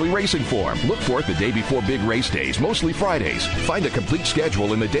the Daily Racing Form. Look for it the day before big race days, mostly Fridays. Find a complete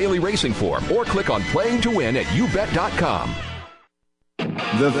schedule in the Daily Racing Form or click on Playing to Win at YouBet.com.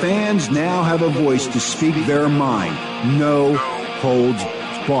 The fans now have a voice to speak their mind. No holds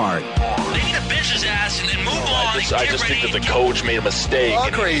barred. They need to bench his ass and then move on. I just think that the coach made a mistake.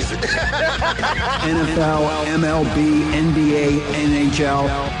 All crazy. NFL, MLB, NBA, NHL.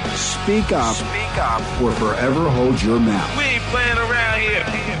 Speak up. Or forever hold your mouth. We ain't playing around here.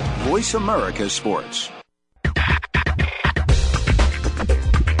 Voice America Sports.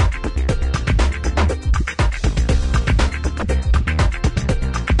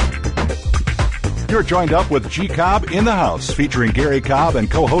 You're joined up with G. Cobb in the House, featuring Gary Cobb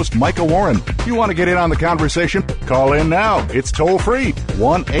and co-host Micah Warren. You want to get in on the conversation? Call in now. It's toll-free.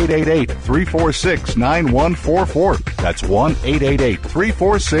 1-888-346-9144. That's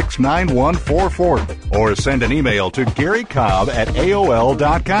 1-888-346-9144. Or send an email to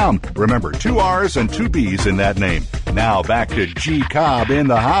GaryCobb@AOL.com. Remember, 2 R's and 2 B's in that name. Now back to G. Cobb in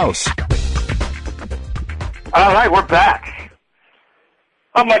the House. All right, we're back.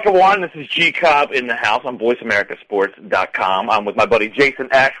 I'm Michael Warren. This is G. Cobb in the House on VoiceAmericaSports.com. I'm with my buddy Jason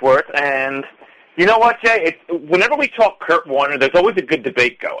Ashworth. And you know what, Jay? Whenever we talk Kurt Warner, there's always a good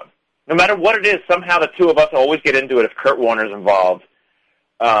debate going. No matter what it is, somehow the two of us always get into it if Kurt Warner's involved.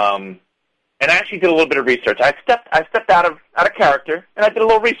 And I actually did a little bit of research. I stepped out of character, and I did a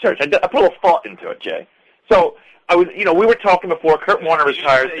little research. I put a little thought into it, Jay. So we were talking before. Kurt Warner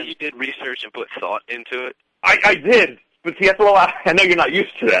retired. You did research and put thought into it? I did. But see, that's a little. I know you're not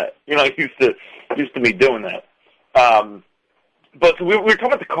used to that. You're not used to me doing that. But we were talking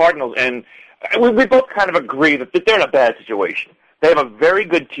about the Cardinals, and we both kind of agree that they're in a bad situation. They have a very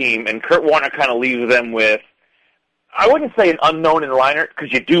good team, and Kurt Warner kind of leaves them with, I wouldn't say an unknown in Leinart,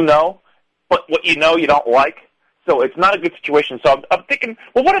 because you do know, but what you know you don't like. So it's not a good situation. So I'm thinking,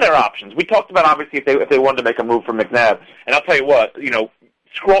 well, what are their options? We talked about, obviously, if they wanted to make a move for McNabb. And I'll tell you what,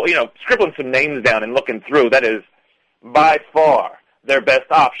 scribbling some names down and looking through, that is by far their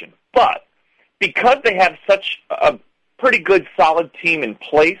best option. But because they have such a pretty good, solid team in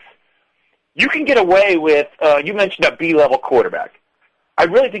place, you can get away with, you mentioned a B-level quarterback. I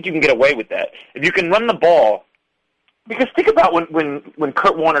really think you can get away with that. If you can run the ball, because think about when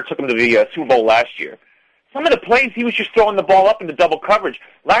Kurt Warner took him to the Super Bowl last year. Some of the plays, he was just throwing the ball up into double coverage.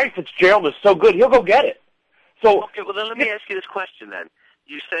 Larry Fitzgerald is so good, he'll go get it. So, okay, well, then let me ask you this question then.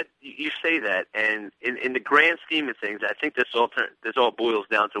 You say that, and in the grand scheme of things, I think this all boils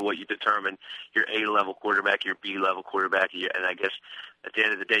down to what you determine your A-level quarterback, your B-level quarterback, and I guess at the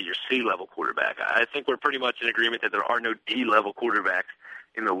end of the day, your C-level quarterback. I think we're pretty much in agreement that there are no D-level quarterbacks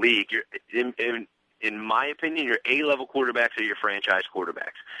in the league. In my opinion, your A-level quarterbacks are your franchise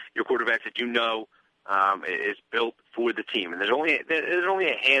quarterbacks. Your quarterbacks that you know is built for the team, and there's only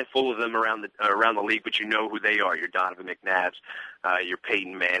a handful of them around the league, but you know who they are. Your Donovan McNabbs, your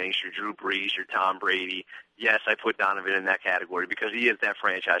Peyton Mannings, your Drew Brees, your Tom Brady. Yes, I put Donovan in that category because he is that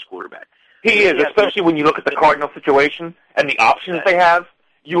franchise quarterback. He is, especially when you look at the Cardinal situation and the options they have.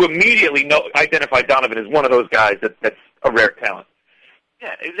 You immediately identify Donovan as one of those guys that's a rare talent.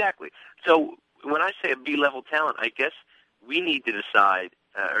 Yeah, exactly. So when I say a B-level talent, I guess we need to decide,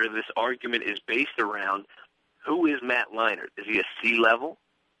 or this argument is based around, who is Matt Leinart? Is he a C-level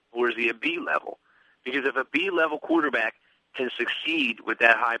or is he a B-level? Because if a B-level quarterback can succeed with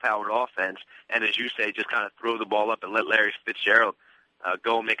that high-powered offense and, as you say, just kind of throw the ball up and let Larry Fitzgerald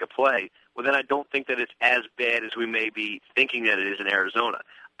go and make a play, well, then I don't think that it's as bad as we may be thinking that it is in Arizona.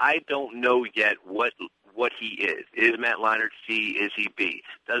 I don't know yet what he is. Is Matt Leinart C? Is he B?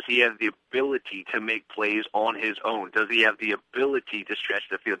 Does he have the ability to make plays on his own? Does he have the ability to stretch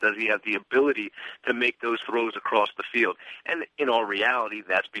the field? Does he have the ability to make those throws across the field? And in all reality,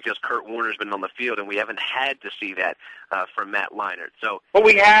 that's because Kurt Warner's been on the field, and we haven't had to see that from Matt Leinart. But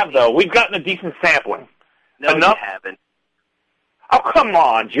we have, though. We've gotten a decent sampling. No, you haven't. Oh, come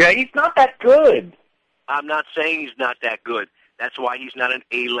on, Jay. He's not that good. I'm not saying he's not that good. That's why he's not an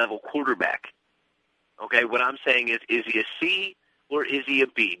A-level quarterback. Okay, what I'm saying is he a C or is he a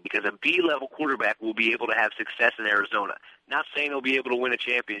B? Because a B-level quarterback will be able to have success in Arizona. Not saying he'll be able to win a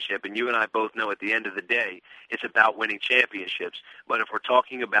championship, and you and I both know at the end of the day it's about winning championships. But if we're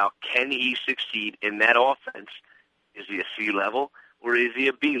talking about can he succeed in that offense, is he a C-level or is he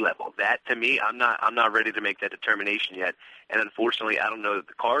a B-level? That, to me, I'm not ready to make that determination yet. And unfortunately, I don't know that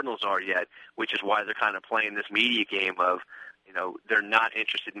the Cardinals are yet, which is why they're kind of playing this media game of, they're not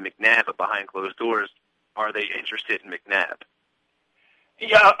interested in McNabb, but behind closed doors, are they interested in McNabb?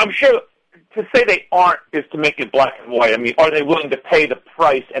 Yeah, I'm sure to say they aren't is to make it black and white. I mean, are they willing to pay the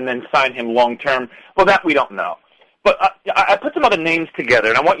price and then sign him long term? Well, that we don't know. But I put some other names together,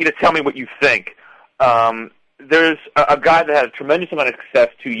 and I want you to tell me what you think. There's a guy that had a tremendous amount of success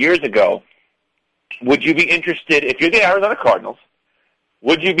 2 years ago. Would you be interested, if you're the Arizona Cardinals,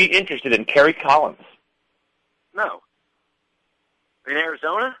 would you be interested in Kerry Collins? No. In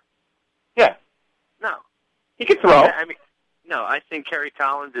Arizona? Yeah. No. He can throw. No, I think Kerry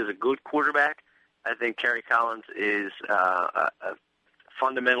Collins is a good quarterback. I think Kerry Collins is a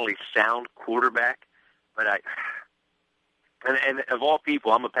fundamentally sound quarterback. But and of all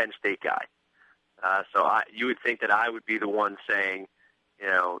people, I'm a Penn State guy. So you would think that I would be the one saying,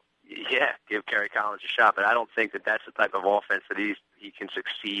 yeah, give Kerry Collins a shot. But I don't think that that's the type of offense that he can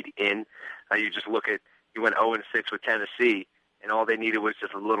succeed in. You just look at, he went 0-6 with Tennessee, and all they needed was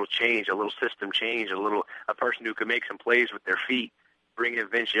just a little change, a little system change, a person who could make some plays with their feet. Bring in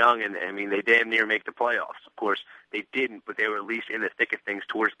Vince Young, and they damn near make the playoffs. Of course, they didn't, but they were at least in the thick of things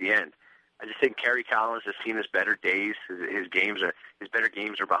towards the end. I just think Kerry Collins has seen his better days. His better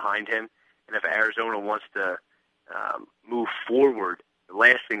games are behind him. And if Arizona wants to move forward, the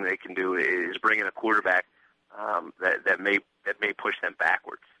last thing they can do is bring in a quarterback that may push them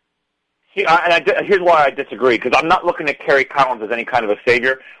backwards. Here's why I disagree, because I'm not looking at Kerry Collins as any kind of a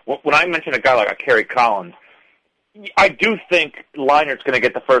savior. When I mention a guy like a Kerry Collins, I do think Leinart's going to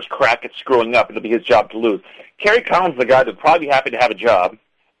get the first crack at screwing up. It'll be his job to lose. Kerry Collins is the guy that would probably be happy to have a job,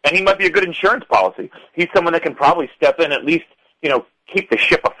 and he might be a good insurance policy. He's someone that can probably step in, at least, keep the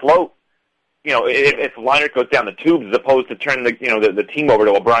ship afloat. If Leinart goes down the tubes, as opposed to turn the team over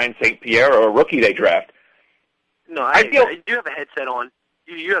to a Brian St. Pierre or a rookie they draft. No, I do have a headset on.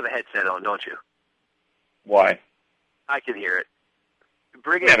 You have a headset on, don't you? Why? I can hear it.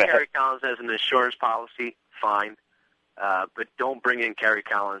 Bringing in Kerry Collins as an insurance policy, fine. but don't bring in Kerry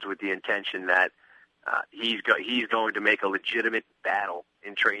Collins with the intention that he's going to make a legitimate battle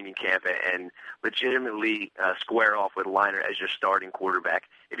in training camp and legitimately square off with Leinart as your starting quarterback.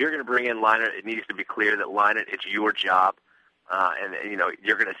 If you're going to bring in Leinart, it needs to be clear that Leinart, it's your job, and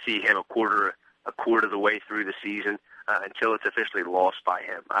you're going to see him a quarter of the way through the season until it's officially lost by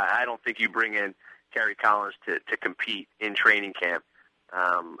him. I don't think you bring in Kerry Collins to compete in training camp.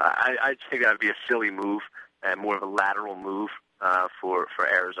 I think that would be a silly move and more of a lateral move for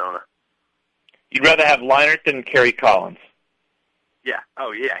Arizona. You'd rather have Leinart than Kerry Collins? Yeah.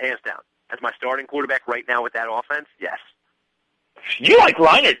 Oh, yeah, hands down. As my starting quarterback right now with that offense, yes. You like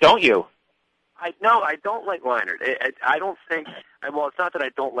Leinart, don't you? No, I don't like Leinart. I don't think. Well, it's not that I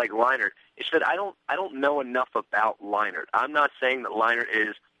don't like Leinart. It's that I don't know enough about Leinart. I'm not saying that Leinart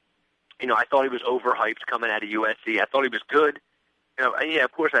is. I thought he was overhyped coming out of USC. I thought he was good. Yeah,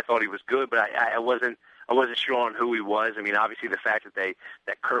 of course I thought he was good, but I wasn't sure on who he was. I mean, obviously the fact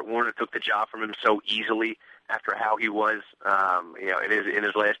that Kurt Warner took the job from him so easily after how he was, in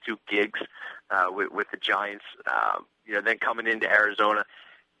his last two gigs with the Giants, then coming into Arizona,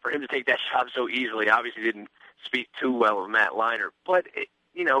 for him to take that job so easily, obviously didn't speak too well of Matt Leinart. But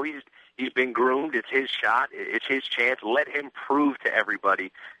he's been groomed. It's his shot. It's his chance. Let him prove to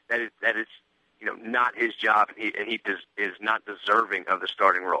everybody that it's not his job, and he is not deserving of the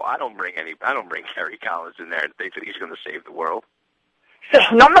starting role. I don't bring Kerry Collins in there and think that he's going to save the world. No,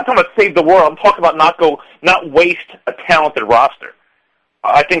 I'm not talking about save the world. I'm talking about not waste a talented roster.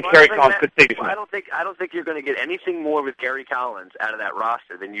 I think Kerry Collins could save you. I don't think you're going to get anything more with Kerry Collins out of that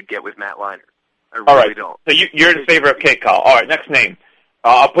roster than you'd get with Matt Leinart. I really don't. So you're in favor of K. Call. All right, next name.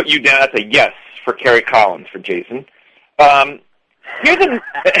 I'll put you down. That's a yes for Kerry Collins for Jason. Here's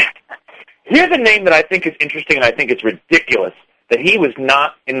a name that I think is interesting, and I think it's ridiculous that he was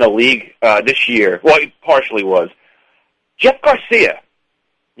not in the league this year. Well, he partially was. Jeff Garcia.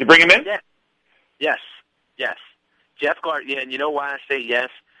 You bring him in? Yeah. Yes. Jeff Garcia, and you know why I say yes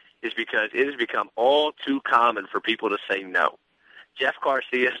is because it has become all too common for people to say no. Jeff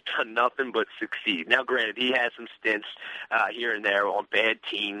Garcia has done nothing but succeed. Now, granted, he had some stints here and there on bad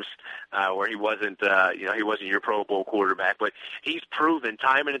teams where he wasn't your Pro Bowl quarterback, but he's proven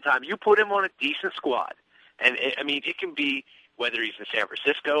time and time. You put him on a decent squad, and it can be whether he's in San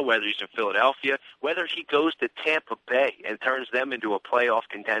Francisco, whether he's in Philadelphia, whether he goes to Tampa Bay and turns them into a playoff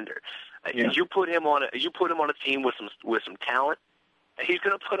contender. You put him on a team with some talent. He's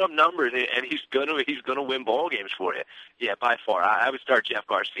going to put up numbers, and he's going to win ball games for you. Yeah, by far. I would start Jeff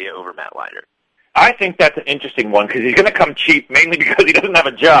Garcia over Matt Leinart. I think that's an interesting one because he's going to come cheap, mainly because he doesn't have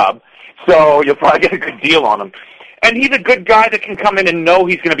a job. So you'll probably get a good deal on him. And he's a good guy that can come in and know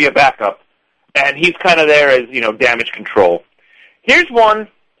he's going to be a backup. And he's kind of there as, damage control. Here's one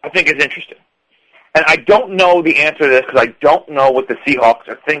I think is interesting. And I don't know the answer to this because I don't know what the Seahawks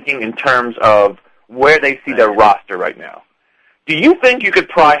are thinking in terms of where they see their roster right now. Do you think you could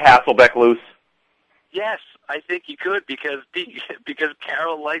pry Hasselbeck loose? Yes, I think you could because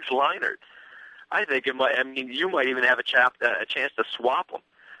Carroll likes Leinart. I think it might. You might even have a chance to swap them.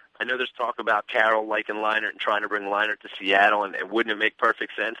 I know there's talk about Carroll liking Leinart and trying to bring Leinart to Seattle, and wouldn't it make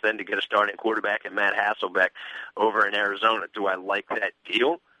perfect sense then to get a starting quarterback and Matt Hasselbeck over in Arizona? Do I like that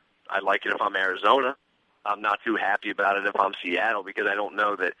deal? I like it if I'm Arizona. I'm not too happy about it if I'm Seattle because I don't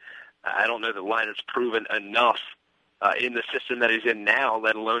know that Leinart's proven enough in the system that he's in now,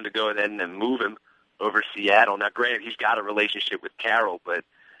 let alone to go then and move him over Seattle. Now, granted, he's got a relationship with Carroll, but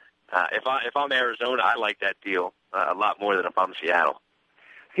if I'm Arizona, I like that deal a lot more than if I'm Seattle.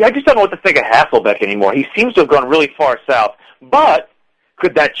 See, I just don't know what to think of Hasselbeck anymore. He seems to have gone really far south. But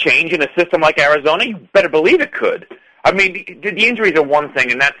could that change in a system like Arizona? You better believe it could. The injuries are one thing,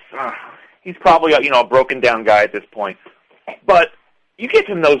 and that's he's probably a broken down guy at this point. But you give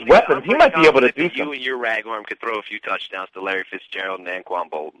him those weapons, he might be able to do something. You and your rag arm could throw a few touchdowns to Larry Fitzgerald and Anquan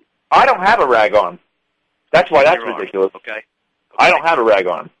Bolden. I don't have a rag arm. That's why that's ridiculous. Okay. I don't have a rag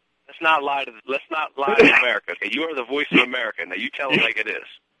arm. Let's not lie to America. Okay, you are the voice of America. Now you tell it like it is.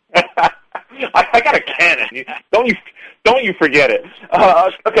 I got a cannon. Don't you forget it.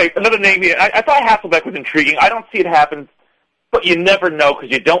 Okay, another name here. I thought Hasselbeck was intriguing. I don't see it happen, but you never know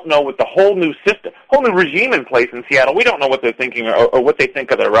because you don't know with the whole new system, whole new regime in place in Seattle. We don't know what they're thinking or what they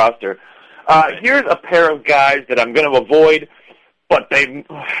think of their roster. Here's a pair of guys that I'm going to avoid, but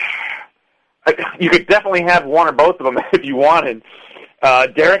you could definitely have one or both of them if you wanted.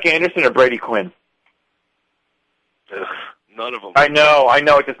 Derek Anderson or Brady Quinn? Ugh, none of them. I know.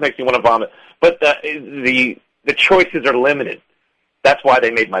 It just makes me want to vomit. But the choices are limited. That's why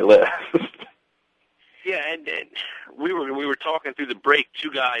they made my list. Yeah, and we were talking through the break. Two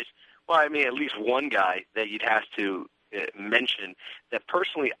guys. Well, at least one guy that you'd have to mention that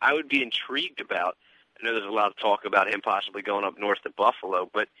personally I would be intrigued about. I know there's a lot of talk about him possibly going up north to Buffalo,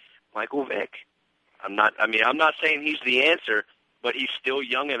 but Michael Vick, I'm not saying he's the answer, but he's still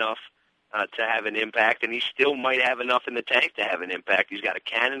young enough to have an impact, and he still might have enough in the tank to have an impact. He's got a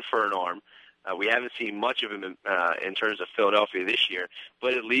cannon for an arm. We haven't seen much of him in terms of Philadelphia this year,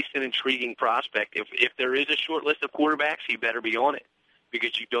 but at least an intriguing prospect. If there is a short list of quarterbacks, he better be on it,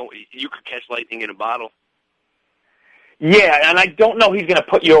 because you could catch lightning in a bottle. Yeah, and I don't know he's going to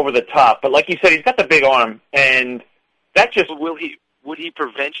put you over the top, but like you said, he's got the big arm, and that just... But would he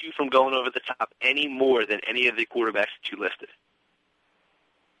prevent you from going over the top any more than any of the quarterbacks that you listed?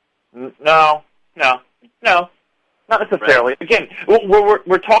 No, not necessarily. Right. Again,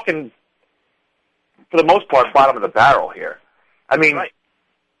 we're talking, for the most part, bottom of the barrel here. I mean, right.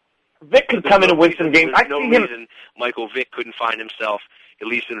 Vic could come in and win some games. There's no reason Michael Vick couldn't find himself at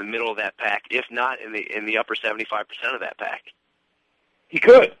least in the middle of that pack, if not in the upper 75% of that pack. He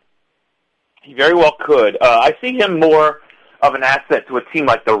could. He very well could. I see him more of an asset to a team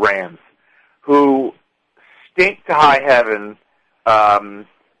like the Rams, who stink to high heaven.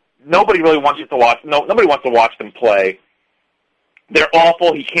 Nobody really wants to watch. Nobody wants to watch them play. They're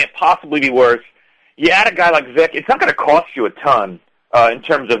awful. He can't possibly be worse. You add a guy like Vic, it's not going to cost you a ton in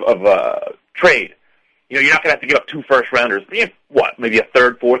terms of trade. You know, you're not going to have to give up 2 first-rounders. What, maybe a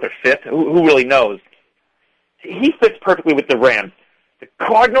 3rd, 4th, or 5th? Who really knows? He fits perfectly with the Rams. The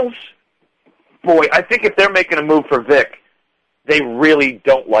Cardinals, boy, I think if they're making a move for Vic, they really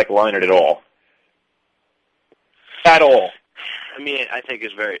don't like Leinart at all. At all. I mean, I think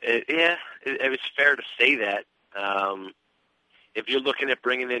it's it's fair to say that. If you're looking at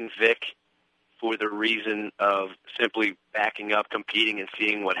bringing in Vic for the reason of simply backing up, competing, and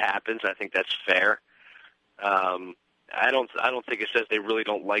seeing what happens, I think that's fair. I don't think it says they really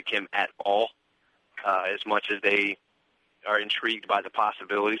don't like him at all, as much as they are intrigued by the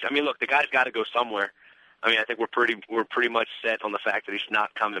possibilities. I mean, look, the guy's got to go somewhere. I mean, I think we're pretty much set on the fact that he's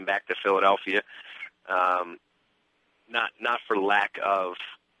not coming back to Philadelphia. Not for lack of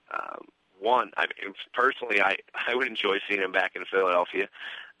one. I mean, personally, I would enjoy seeing him back in Philadelphia,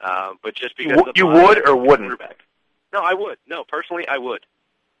 but just because you would or wouldn't? No, I would. No, personally, I would.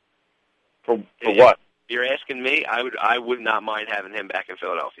 For what? If you're asking me, I would not mind having him back in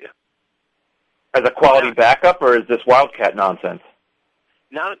Philadelphia. As a quality backup, or is this Wildcat nonsense?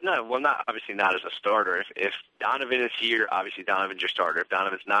 Not obviously not as a starter. If Donovan is here, obviously Donovan's your starter. If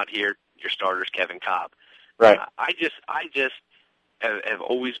Donovan's not here, your starter is Kevin Cobb. Right. I just have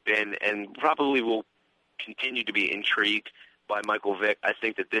always been, and probably will continue to be, intrigued by Michael Vick. I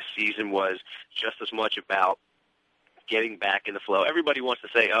think that this season was just as much about getting back in the flow. Everybody wants to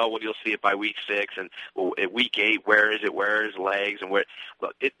say, "Oh, well, you'll see it by week 6," and well, at week 8, where is it? Where are his legs? And where?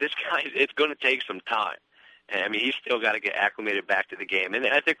 Look, this guy, it's going to take some time. And I mean, he's still got to get acclimated back to the game. And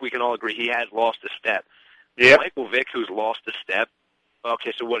I think we can all agree he has lost a step. Yeah. Michael Vick, who's lost a step.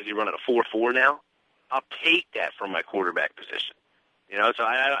 Okay, so what is he running, a 4.4 now? I'll take that from my quarterback position. You know, so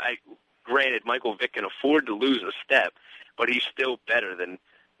I granted, Michael Vick can afford to lose a step, but he's still better than,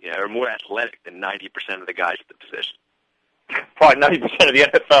 or more athletic than 90% of the guys at the position. Probably 90% of the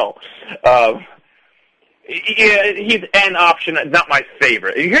NFL. Yeah, he's an option, not my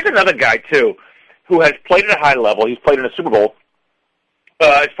favorite. Here's another guy, too, who has played at a high level. He's played in a Super Bowl.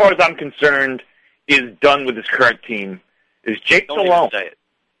 As far as I'm concerned, is done with his current team, is Jake Delhomme. Don't even say it.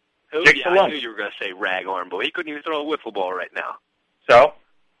 Jake Delhomme. I knew you were going to say rag arm boy. He couldn't even throw a wiffle ball right now. So,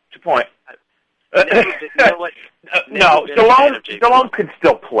 what's your point? You know what? No, Delhomme could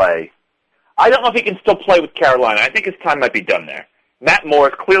still play. I don't know if he can still play with Carolina. I think his time might be done there. Matt Moore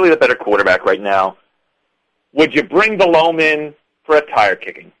is clearly the better quarterback right now. Would you bring Delhomme in for a tire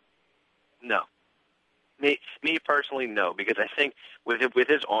kicking? No. Me personally, no, because I think with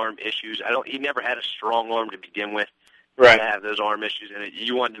his arm issues, he never had a strong arm to begin with. Right. To have those arm issues, and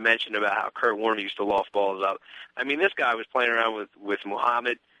you wanted to mention about how Kurt Warner used to loft balls up. I mean, this guy was playing around with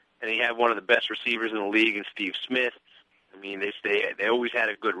Muhammad, and he had one of the best receivers in the league in Steve Smith. I mean, they always had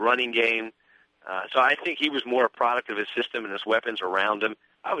a good running game. So I think he was more a product of his system and his weapons around him.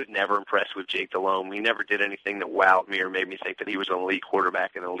 I was never impressed with Jake Delhomme. He never did anything that wowed me or made me think that he was an elite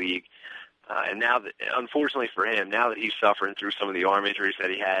quarterback in the league. And now that, unfortunately for him, now that he's suffering through some of the arm injuries that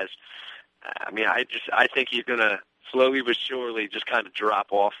he has, I mean, I think he's going to slowly but surely just kind of drop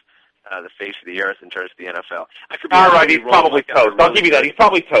off the face of the earth in terms of the NFL. I could be all right, he's probably toast. I'll give you that. He's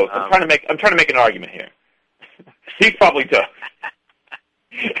probably toast. I'm trying to make an argument here. He's probably toast.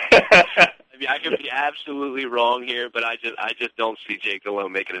 I mean, I could be absolutely wrong here, but I just don't see Jake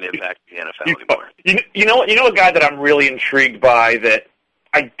Delhomme making an impact in the NFL anymore. You know a guy that I'm really intrigued by that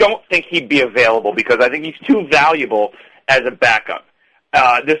I don't think he'd be available because I think he's too valuable as a backup.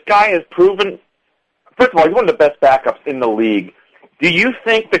 This guy has proven, first of all, he's one of the best backups in the league. Do you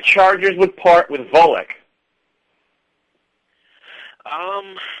think the Chargers would part with Volek?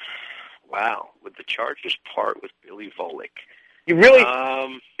 Wow. Would the Chargers part with Billy Volek? You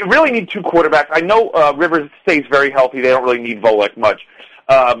really need two quarterbacks. I know Rivers stays very healthy. They don't really need Volek much.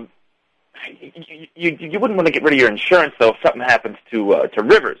 You wouldn't want to get rid of your insurance, though, if something happens to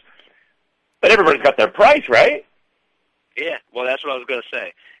Rivers. But everybody's got their price, right? Yeah, well, that's what I was going to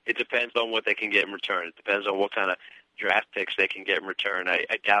say. It depends on what they can get in return. It depends on what kind of draft picks they can get in return. I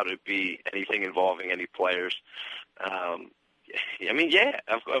doubt it would be anything involving any players. I mean, yeah,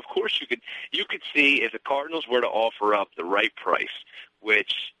 of course you could see if the Cardinals were to offer up the right price,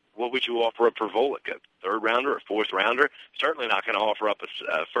 what would you offer up for Volek? A third rounder, a fourth rounder? Certainly not going to offer up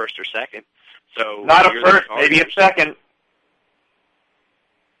a first or second. So not a first, maybe a second.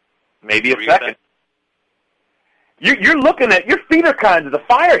 Maybe a second. You're looking at, your feet are kind of the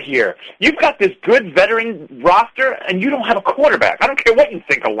fire here. You've got this good veteran roster, and you don't have a quarterback. I don't care what you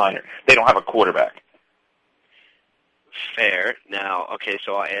think of Leinart. They don't have a quarterback. Fair. Now, okay,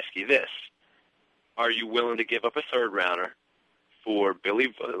 so I'll ask you this. Are you willing to give up a third rounder for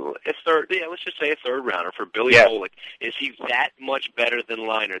Billy, let's just say a third rounder for Billy Volek? Is he that much better than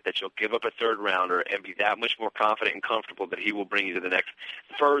Leinart that you'll give up a third rounder and be that much more confident and comfortable that he will bring you to the next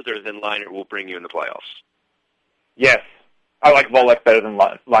further than Leinart will bring you in the playoffs? Yes. I like Volek better than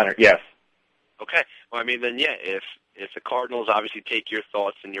Leinart, yes. Okay. Well, I mean, then, yeah, if the Cardinals obviously take your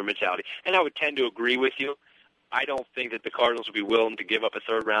thoughts and your mentality, and I would tend to agree with you, I don't think that the Cardinals would be willing to give up a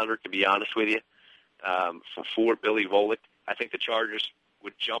third rounder, to be honest with you, for Billy Volek. I think the Chargers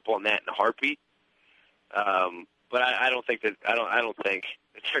would jump on that in a heartbeat. But I don't think that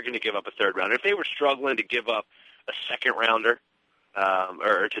they're going to give up a third rounder. If they were struggling to give up a second rounder,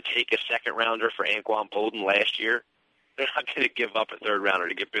 or to take a second rounder for Anquan Bolden last year, they're not going to give up a third rounder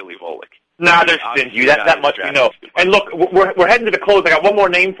to get Billy Volek. Nah, they're stingy. That much we know. And look, we're heading to the close. I got one more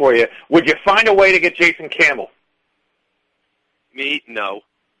name for you. Would you find a way to get Jason Campbell? Me, no.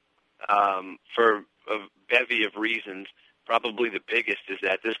 For a bevy of reasons. Probably the biggest is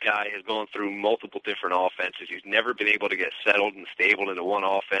that this guy has gone through multiple different offenses. He's never been able to get settled and stable into one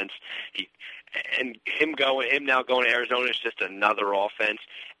offense. Him now going to Arizona is just another offense.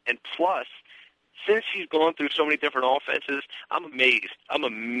 And plus, since he's gone through so many different offenses, I'm amazed. I'm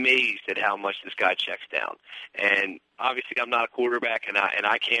amazed at how much this guy checks down. And obviously, I'm not a quarterback, and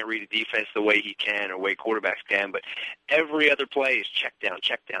I can't read a defense the way he can or the way quarterbacks can. But every other play is check down,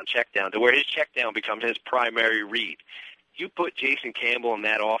 to where his check down becomes his primary read. You put Jason Campbell in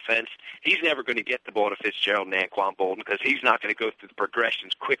that offense, he's never going to get the ball to Fitzgerald and Anquan Bolden because he's not going to go through the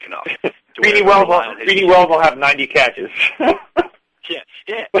progressions quick enough. Beanie Wells will have 90 catches.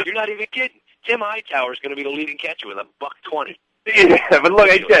 Yeah, you're not even kidding. Tim Hightower is going to be the leading catcher with $120. Yeah, but look,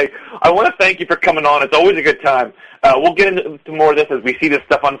 AJ, I want to thank you for coming on. It's always a good time. We'll get into more of this as we see this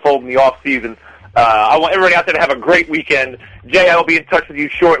stuff unfold in the off season. I want everybody out there to have a great weekend. Jay, I will be in touch with you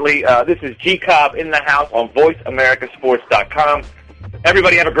shortly. This is G. Cobb in the house on VoiceAmericaSports.com.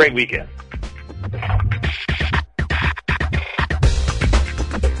 Everybody have a great weekend.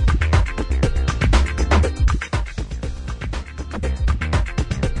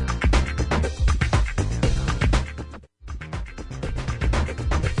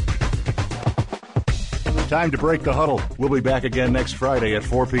 Time to break the huddle. We'll be back again next Friday at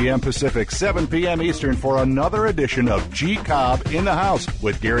 4 p.m. Pacific, 7 p.m. Eastern for another edition of G. Cobb in the House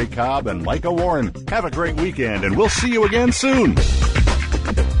with Gary Cobb and Micah Warren. Have a great weekend, and we'll see you again soon.